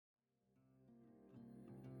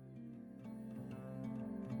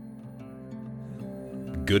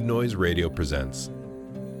Good Noise Radio presents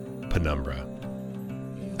Penumbra,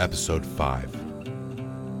 Episode 5.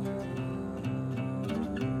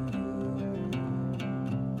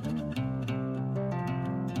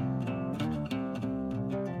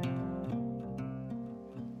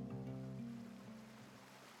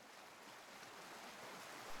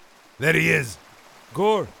 There he is.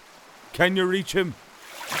 Gore, can you reach him?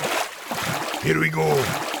 Here we go.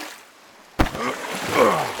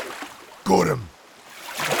 Got him.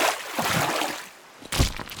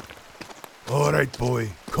 All right, boy.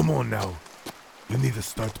 Come on now. You need to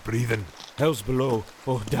start breathing. Hell's below.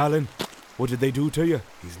 Oh, Dallin, what did they do to you?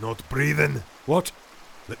 He's not breathing. What?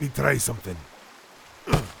 Let me try something.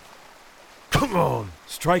 Come on.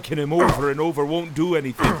 Striking him over and over won't do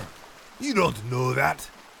anything. You don't know that.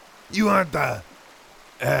 You aren't a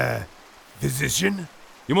physician.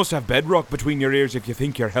 You must have bedrock between your ears if you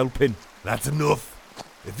think you're helping. That's enough.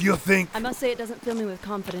 If you think... I must say it doesn't fill me with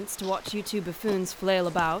confidence to watch you two buffoons flail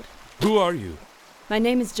about. Who are you? My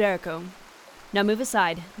name is Jericho. Now move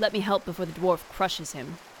aside. Let me help before the dwarf crushes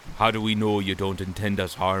him. How do we know you don't intend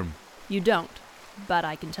us harm? You don't. But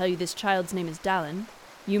I can tell you this child's name is Dallin.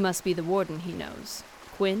 You must be the warden he knows.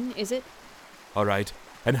 Quinn, is it? All right.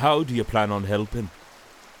 And how do you plan on helping?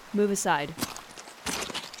 Move aside.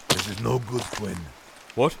 This is no good, Quinn.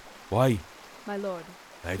 What? Why? My lord.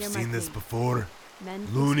 I've hear my seen this plea. before. Men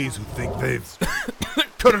Loonies who stop. think they've...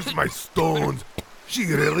 Curse my stones! She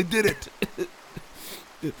really did it!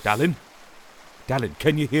 Dallin? Dallin,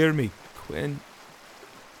 can you hear me? Quinn,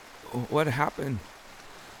 what happened?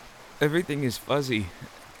 Everything is fuzzy.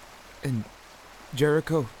 And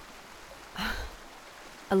Jericho,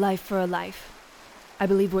 A life for a life. I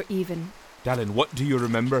believe we're even. Dallin, what do you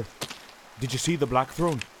remember? Did you see the Black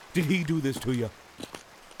Throne? Did he do this to you?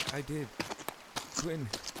 I did. Quinn,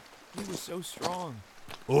 he was so strong.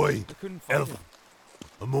 Oi, I couldn't fight Elf. him.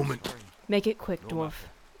 A moment. Sorry. Make it quick, dwarf.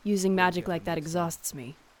 Using magic like that exhausts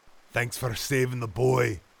me. Thanks for saving the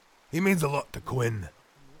boy. He means a lot to Quinn.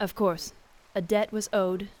 Of course. A debt was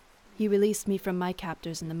owed. He released me from my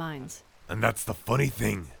captors in the mines. And that's the funny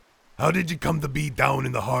thing. How did you come to be down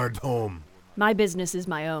in the hard home? My business is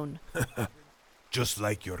my own. Just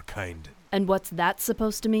like your kind. And what's that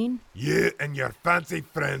supposed to mean? You and your fancy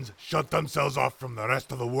friends shut themselves off from the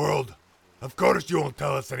rest of the world. Of course you won't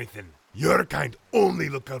tell us anything. Your kind only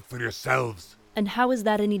look out for yourselves. And how is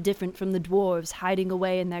that any different from the dwarves hiding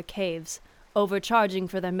away in their caves, overcharging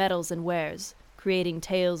for their metals and wares, creating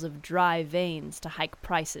tales of dry veins to hike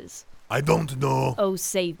prices? I don't know. Oh,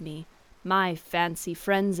 save me. My fancy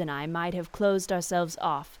friends and I might have closed ourselves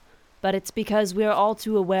off, but it's because we're all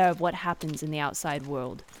too aware of what happens in the outside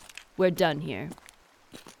world. We're done here.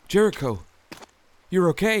 Jericho, you're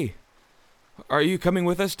okay. Are you coming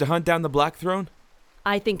with us to hunt down the Black Throne?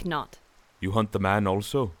 I think not. You hunt the man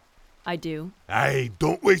also? I do. Aye,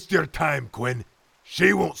 don't waste your time, Quinn.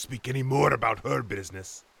 She won't speak any more about her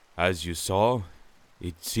business. As you saw,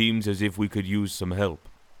 it seems as if we could use some help.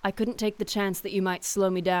 I couldn't take the chance that you might slow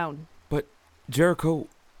me down. But, Jericho,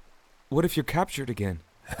 what if you're captured again?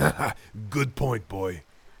 Good point, boy.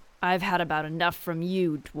 I've had about enough from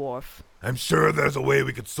you, dwarf. I'm sure there's a way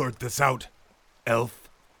we could sort this out. Elf.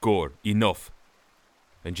 Gore, enough.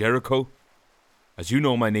 And Jericho? As you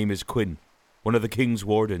know, my name is Quinn, one of the King's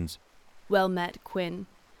Wardens. Well met, Quinn.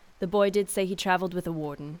 The boy did say he traveled with a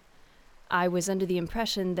warden. I was under the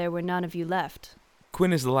impression there were none of you left.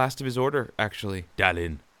 Quinn is the last of his order, actually.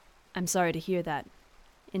 Dallin. I'm sorry to hear that.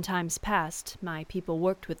 In times past, my people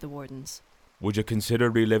worked with the wardens. Would you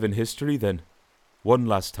consider reliving history then? One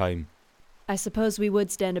last time. I suppose we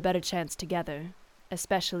would stand a better chance together,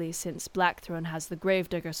 especially since Blackthrone has the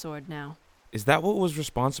Gravedigger sword now. Is that what was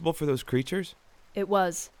responsible for those creatures? It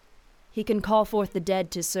was. He can call forth the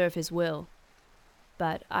dead to serve his will.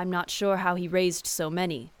 But I'm not sure how he raised so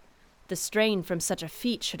many. The strain from such a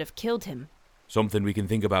feat should have killed him. Something we can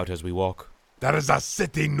think about as we walk. There is a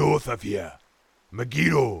city north of here.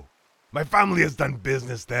 Megiddo. My family has done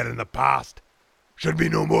business there in the past. Should be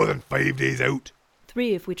no more than 5 days out.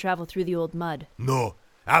 3 if we travel through the old mud. No,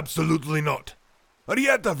 absolutely not. Are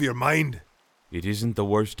you out of your mind? It isn't the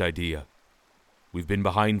worst idea. We've been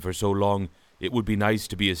behind for so long, it would be nice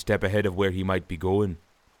to be a step ahead of where he might be going.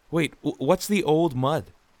 Wait, what's the old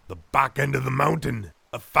mud? The back end of the mountain.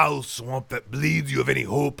 A foul swamp that bleeds you of any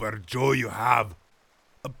hope or joy you have.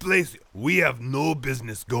 A place we have no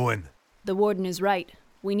business going. The warden is right.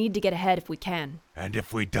 We need to get ahead if we can. And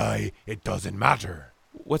if we die, it doesn't matter.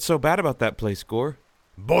 What's so bad about that place, Gore?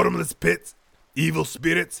 Bottomless pits, evil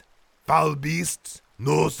spirits, foul beasts,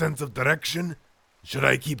 no sense of direction. Should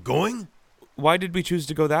I keep going? Why did we choose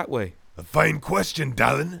to go that way? A fine question,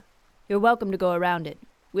 Dallin. You're welcome to go around it.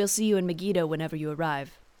 We'll see you in Megiddo whenever you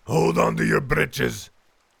arrive. Hold on to your britches.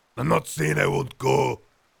 I'm not saying I won't go.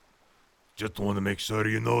 Just want to make sure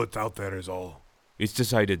you know it's out there is all. It's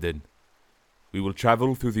decided then. We will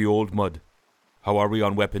travel through the old mud. How are we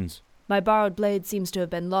on weapons? My borrowed blade seems to have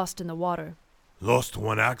been lost in the water. Lost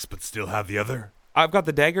one axe but still have the other? I've got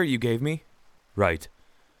the dagger you gave me. Right.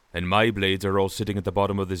 And my blades are all sitting at the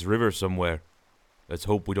bottom of this river somewhere. Let's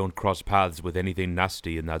hope we don't cross paths with anything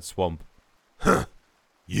nasty in that swamp. Huh.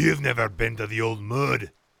 You've never been to the old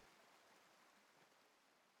mud.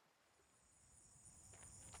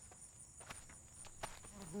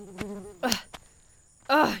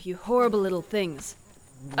 Ugh, you horrible little things.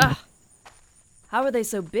 Ugh. How are they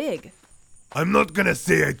so big? I'm not gonna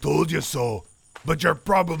say I told you so, but you're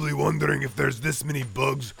probably wondering if there's this many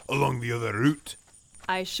bugs along the other route.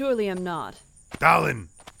 I surely am not. Talon,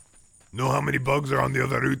 know how many bugs are on the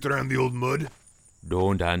other route around the old mud?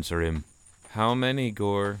 Don't answer him. How many,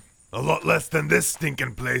 Gore? A lot less than this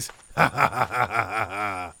stinking place. Ha ha ha ha ha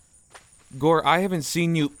ha. Gore, I haven't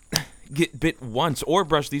seen you get bit once or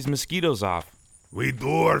brush these mosquitoes off. We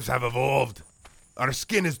dwarves have evolved. Our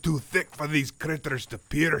skin is too thick for these critters to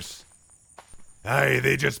pierce. Aye,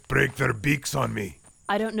 they just break their beaks on me.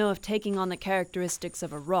 I don't know if taking on the characteristics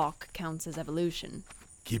of a rock counts as evolution.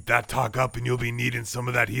 Keep that talk up and you'll be needing some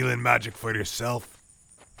of that healing magic for yourself.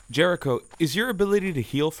 Jericho, is your ability to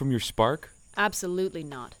heal from your spark? Absolutely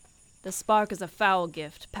not. The spark is a foul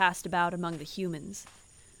gift passed about among the humans.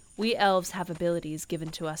 We elves have abilities given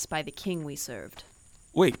to us by the king we served.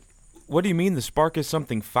 Wait, what do you mean the spark is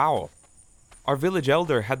something foul? Our village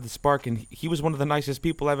elder had the spark and he was one of the nicest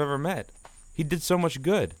people I've ever met. He did so much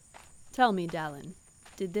good. Tell me, Dallin,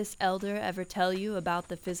 did this elder ever tell you about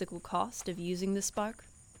the physical cost of using the spark?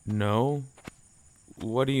 No.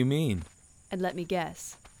 What do you mean? And let me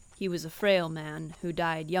guess, he was a frail man who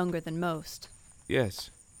died younger than most.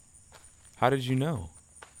 Yes. How did you know?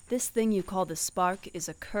 This thing you call the spark is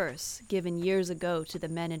a curse given years ago to the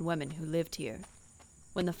men and women who lived here.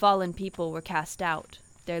 When the fallen people were cast out,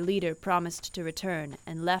 their leader promised to return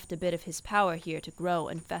and left a bit of his power here to grow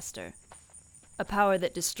and fester. A power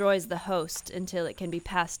that destroys the host until it can be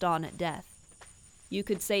passed on at death. You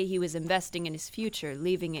could say he was investing in his future,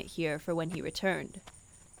 leaving it here for when he returned.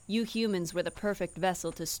 You humans were the perfect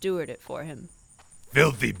vessel to steward it for him.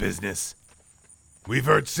 Filthy business. We've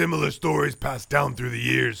heard similar stories passed down through the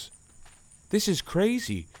years. This is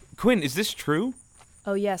crazy. Quinn, is this true?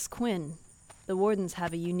 Oh yes, Quinn. The wardens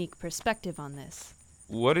have a unique perspective on this.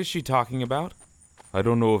 What is she talking about? I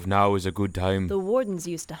don't know if now is a good time. The wardens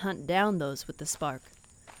used to hunt down those with the spark.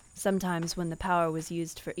 Sometimes when the power was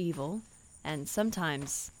used for evil, and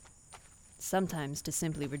sometimes to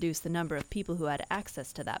simply reduce the number of people who had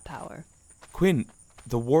access to that power. Quinn,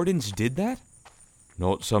 the wardens did that?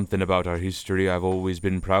 Not something about our history I've always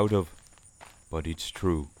been proud of, but it's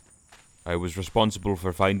true. I was responsible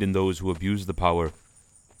for finding those who abused the power,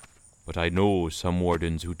 but I know some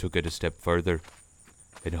wardens who took it a step further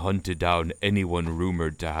and hunted down anyone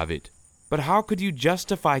rumored to have it. But how could you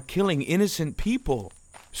justify killing innocent people?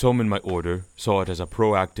 Some in my order saw it as a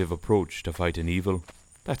proactive approach to fighting evil.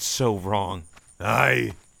 That's so wrong.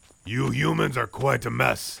 Aye, you humans are quite a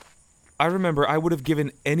mess. I remember I would have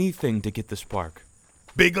given anything to get the spark.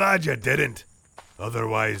 Be glad you didn't.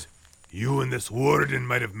 Otherwise, you and this warden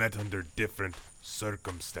might have met under different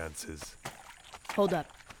circumstances. Hold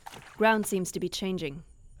up. Ground seems to be changing.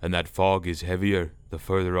 And that fog is heavier the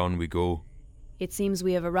further on we go. It seems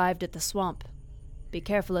we have arrived at the swamp. Be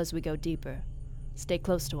careful as we go deeper. Stay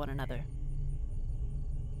close to one another.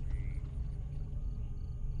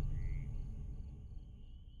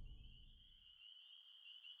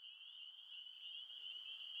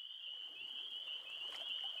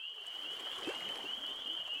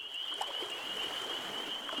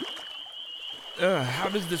 How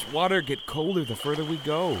does this water get colder the further we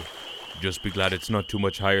go? Just be glad it's not too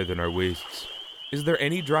much higher than our waists. Is there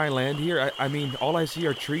any dry land here? I mean, all I see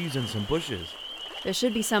are trees and some bushes. There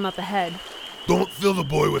should be some up ahead. Don't fill the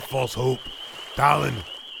boy with false hope. Talon,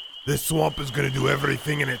 this swamp is gonna do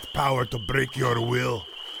everything in its power to break your will.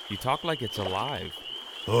 You talk like it's alive.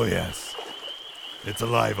 Oh yes, it's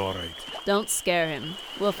alive all right. Don't scare him.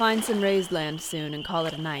 We'll find some raised land soon and call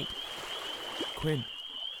it a night. Quinn,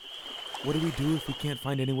 what do we do if we can't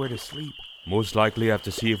find anywhere to sleep? Most likely have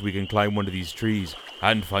to see if we can climb one of these trees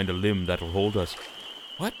and find a limb that'll hold us.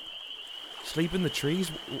 What? Sleep in the trees?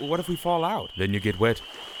 What if we fall out? Then you get wet.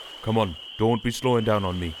 Come on, don't be slowing down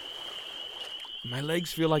on me. My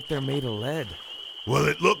legs feel like they're made of lead. Well,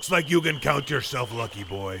 it looks like you can count yourself lucky,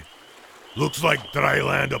 boy. Looks like dry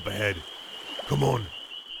land up ahead. Come on.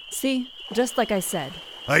 See? Just like I said.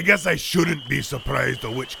 I guess I shouldn't be surprised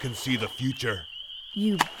a witch can see the future.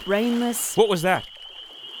 You brainless. What was that?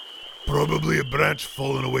 Probably a branch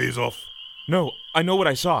falling a ways off. No, I know what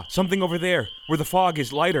I saw. Something over there, where the fog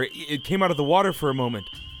is lighter. It came out of the water for a moment.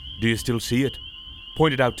 Do you still see it?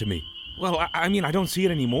 Point it out to me. Well, I mean, I don't see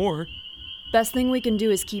it anymore. Best thing we can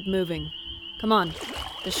do is keep moving. Come on.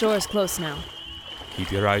 The shore is close now.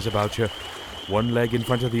 Keep your eyes about you. One leg in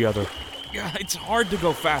front of the other. Yeah, it's hard to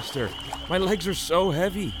go faster. My legs are so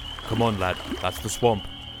heavy. Come on, lad. That's the swamp.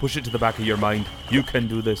 Push it to the back of your mind. You can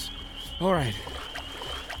do this. All right.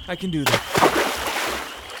 I can do that.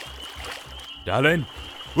 Dallin?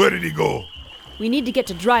 Where did he go? We need to get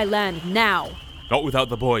to dry land now. Not without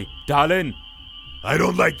the boy. Dallin! I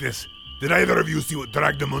don't like this. Did either of you see what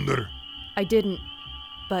dragged him under? I didn't.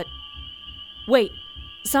 But... Wait.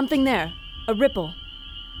 Something there. A ripple.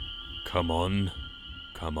 Come on.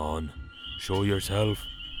 Come on. Show yourself.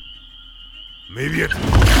 Maybe it...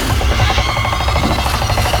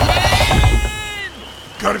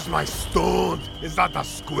 Curse my stones! Is that a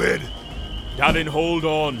squid? Dallin, hold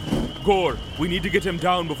on. Gore, we need to get him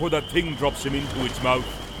down before that thing drops him into its mouth.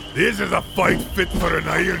 This is a fight fit for an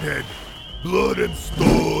ironhead. Blood and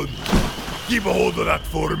stone. Keep a hold of that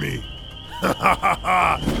for me.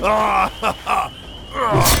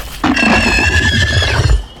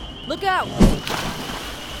 Look out!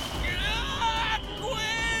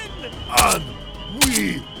 And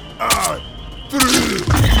we are through.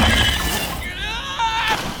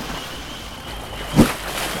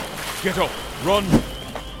 Get up. Run.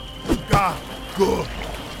 Go.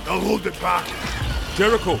 I'll hold it back.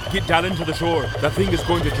 Jericho, get Dallin to the shore. That thing is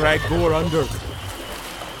going to drag Gore under.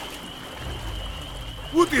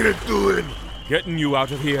 What are you doing? Getting you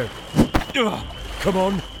out of here. Come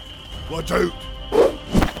on. Watch out.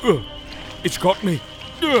 It's got me.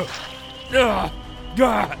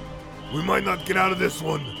 We might not get out of this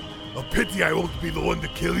one. A pity I won't be the one to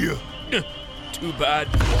kill you. Too bad.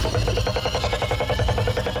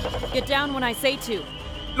 Get down when I say to.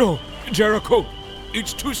 No, Jericho.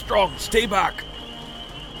 It's too strong. Stay back.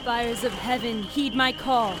 Fires of heaven, heed my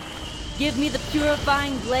call. Give me the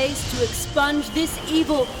purifying blaze to expunge this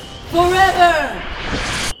evil forever!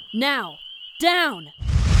 Now, down!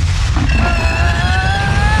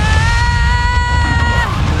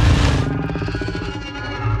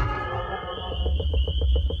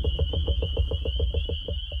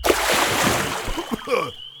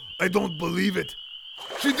 I don't believe it.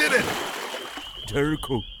 She did it!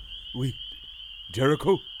 Jericho.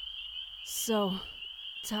 Jericho? So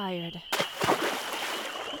tired.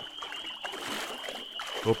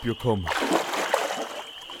 Up you come.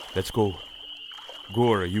 Let's go.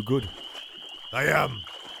 Gore, are you good? I am.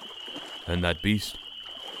 And that beast?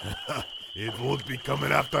 It won't be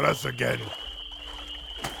coming after us again.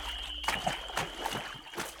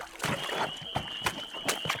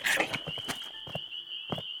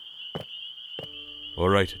 All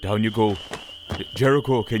right, down you go.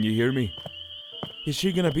 Jericho, can you hear me? Is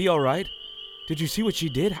she gonna be all right? Did you see what she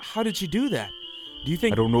did? How did she do that? Do you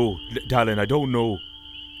think... I don't know, Dallin, I don't know.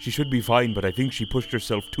 She should be fine, but I think she pushed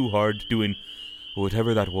herself too hard doing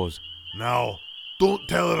whatever that was. Now, don't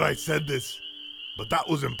tell her I said this, but that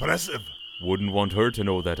was impressive. Wouldn't want her to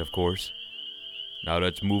know that, of course. Now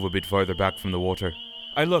let's move a bit farther back from the water.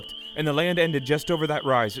 I looked, and the land ended just over that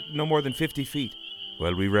rise, no more than 50 feet.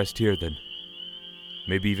 Well, we rest here then.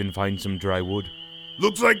 Maybe even find some dry wood.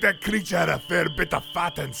 Looks like that creature had a fair bit of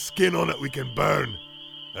fat and skin on it we can burn.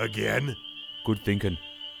 Again? Good thinking.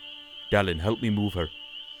 Dallin, help me move her.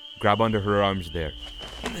 Grab onto her arms there.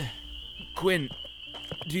 Quinn,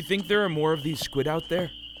 do you think there are more of these squid out there?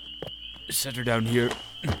 Set her down here.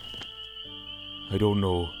 I don't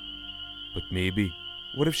know, but maybe.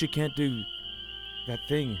 What if she can't do that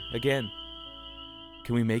thing again?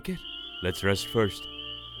 Can we make it? Let's rest first.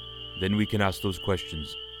 Then we can ask those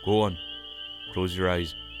questions. Go on. Close your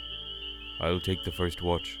eyes. I'll take the first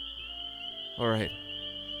watch. All right.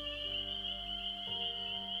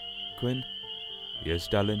 Quinn? Yes,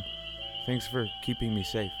 Dallin? Thanks for keeping me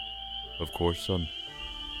safe. Of course, son.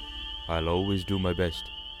 I'll always do my best.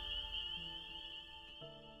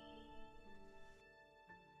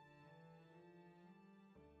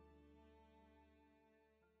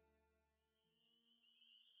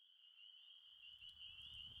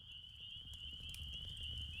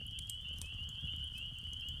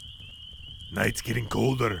 Night's getting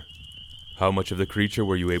colder. How much of the creature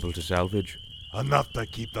were you able to salvage? Enough to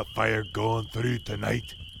keep the fire going through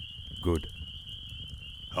tonight. Good.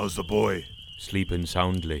 How's the boy? Sleeping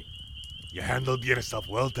soundly. You handled yourself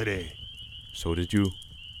well today. So did you.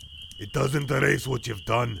 It doesn't erase what you've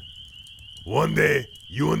done. One day,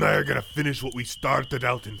 you and I are gonna finish what we started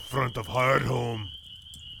out in front of Hardhome.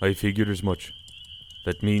 I figured as much.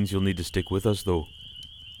 That means you'll need to stick with us, though.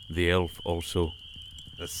 The elf also.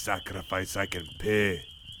 A sacrifice I can pay.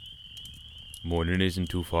 Morning isn't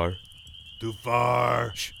too far. Too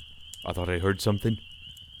far. Shh. I thought I heard something.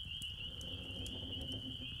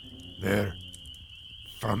 There.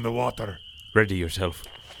 From the water. Ready yourself.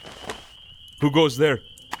 Who goes there?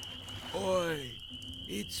 Oi,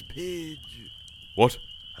 it's Pidge. What?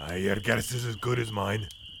 Your guess is as good as mine.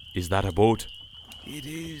 Is that a boat? It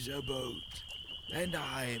is a boat, and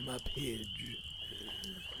I'm a Pidge.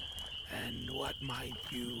 And what might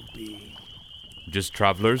you be? Just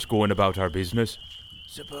travellers going about our business?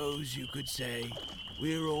 Suppose you could say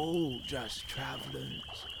we're all just travellers.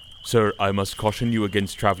 Sir, I must caution you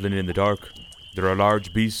against travelling in the dark. There are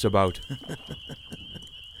large beasts about.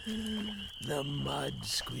 The mud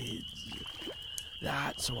squids.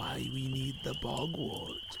 That's why we need the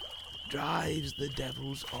bogwort. Drives the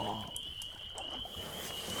devils off.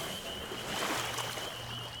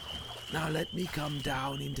 Now let me come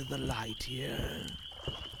down into the light here.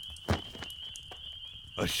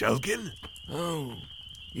 A Shelkin? Oh,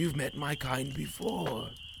 you've met my kind before.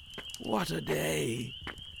 What a day.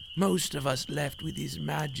 Most of us left with His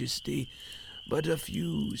Majesty, but a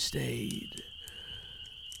few stayed.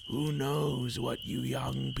 Who knows what you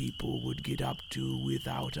young people would get up to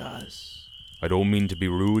without us? I don't mean to be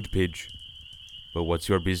rude, Pidge, but what's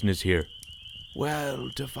your business here? Well,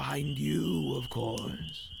 to find you, of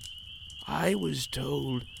course. I was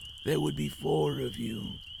told there would be 4 of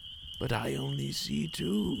you, but I only see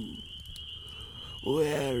 2.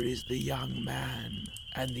 Where is the young man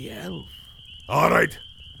and the elf? All right.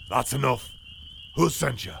 That's enough. Who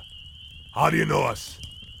sent you? How do you know us?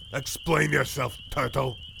 Explain yourself,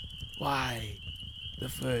 turtle. Why, the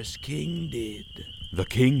first king did. The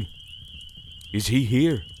king? Is he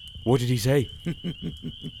here? What did he say?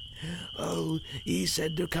 Oh, he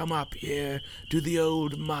said to come up here to the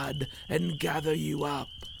old mud and gather you up.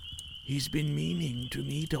 He's been meaning to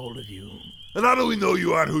meet all of you. And how do we know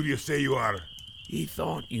you are who you say you are? He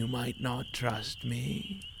thought you might not trust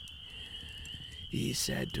me. He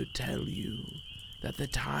said to tell you that the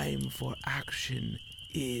time for action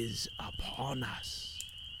is upon us.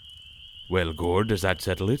 Well, Gore, does that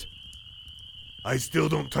settle it? I still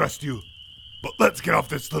don't trust you. But let's get off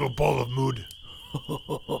this little ball of mood.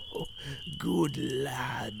 Good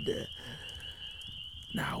lad.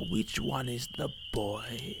 Now, which one is the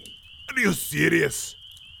boy? Are you serious?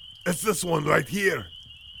 It's this one right here.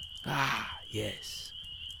 Ah, yes.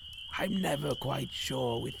 I'm never quite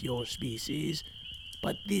sure with your species,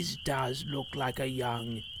 but this does look like a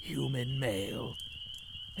young human male,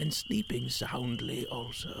 and sleeping soundly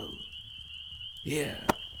also. Here,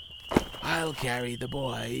 I'll carry the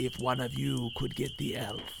boy if one of you could get the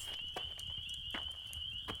elf.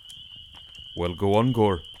 Well, go on,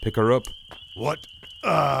 Gore. Pick her up. What?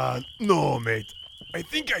 No, mate. I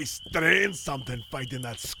think I strained something fighting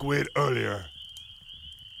that squid earlier.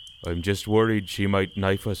 I'm just worried she might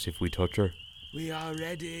knife us if we touch her. We are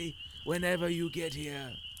ready whenever you get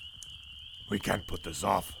here. We can't put this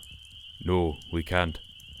off. No, we can't.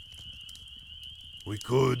 We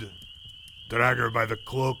could drag her by the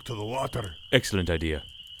cloak to the water. Excellent idea.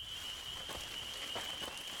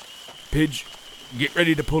 Pidge, get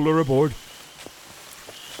ready to pull her aboard.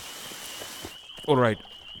 All right.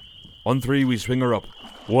 On 3, we swing her up.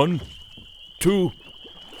 1, 2,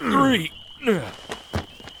 3.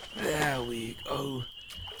 There we go.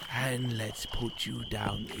 And let's put you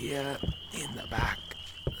down here in the back.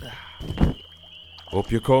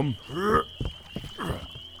 Up you come.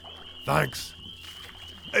 Thanks.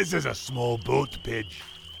 This is a small boat, Pidge.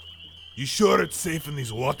 You sure it's safe in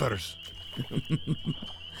these waters?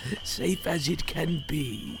 Safe as it can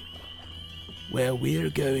be. Where we're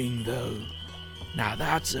going, though, now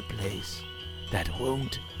that's a place that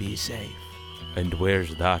won't be safe. And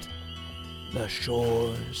where's that? The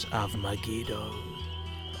shores of Megiddo.